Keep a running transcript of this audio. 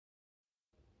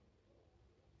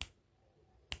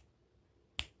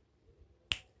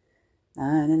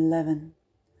9/11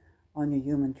 on your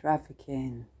human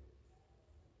trafficking.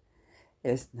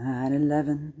 It's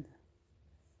 9/11,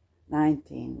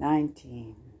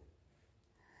 1919.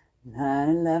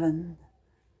 9/11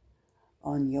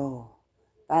 on your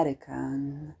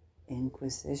Vatican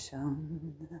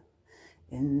Inquisition.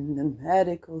 In the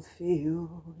medical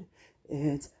field,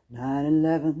 it's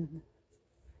 9/11.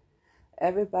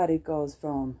 Everybody goes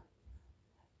from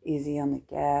easy on the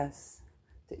gas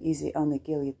to easy on the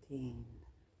guillotine.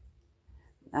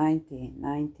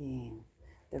 1919,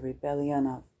 the rebellion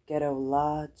of Ghetto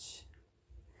Lodge.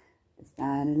 It's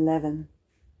 9/11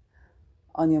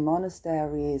 on your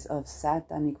monasteries of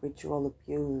satanic ritual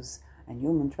abuse and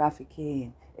human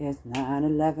trafficking. It's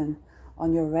 9/11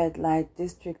 on your red light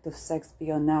district of sex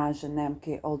espionage and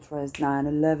MK Ultra. Is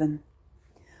 9/11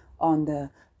 on the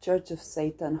Church of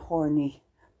Satan horny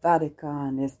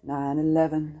Vatican. Is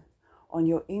 9/11 on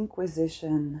your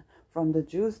Inquisition from the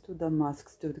Jews to the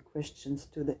mosques to the Christians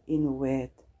to the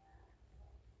Inuit.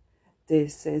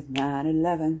 This is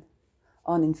 9/11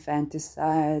 on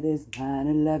infanticide. Is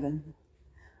 9/11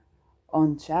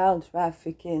 on child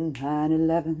trafficking.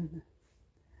 9/11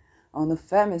 on the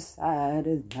femicide.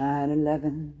 Is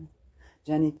 9/11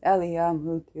 genitalia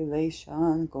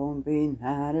mutilation. Gonna be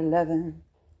 9/11.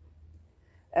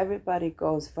 Everybody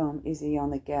goes from easy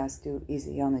on the gas to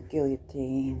easy on the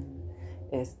guillotine.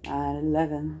 It's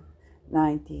 9/11,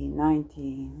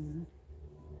 1919.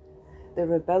 The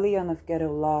rebellion of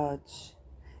Ghetto Lodge.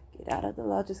 Get out of the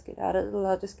lodges, get out of the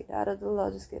lodges, get out of the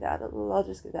lodges, get out of the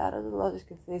lodges, get out of the lodges,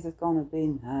 because this is gonna be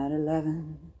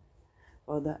 9/11.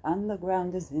 For the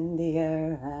underground is in the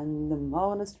air, and the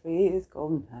monasteries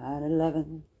go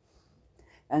 9/11.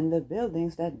 And the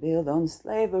buildings that build on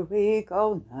slavery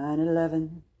go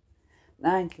 9/11,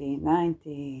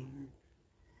 1919.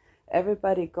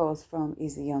 Everybody goes from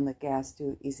easy on the gas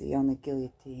to easy on the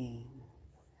guillotine.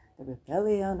 The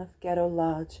rebellion of Ghetto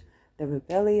Lodge, the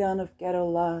rebellion of Ghetto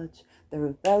Lodge, the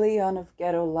rebellion of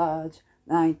Ghetto Lodge,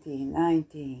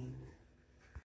 1919.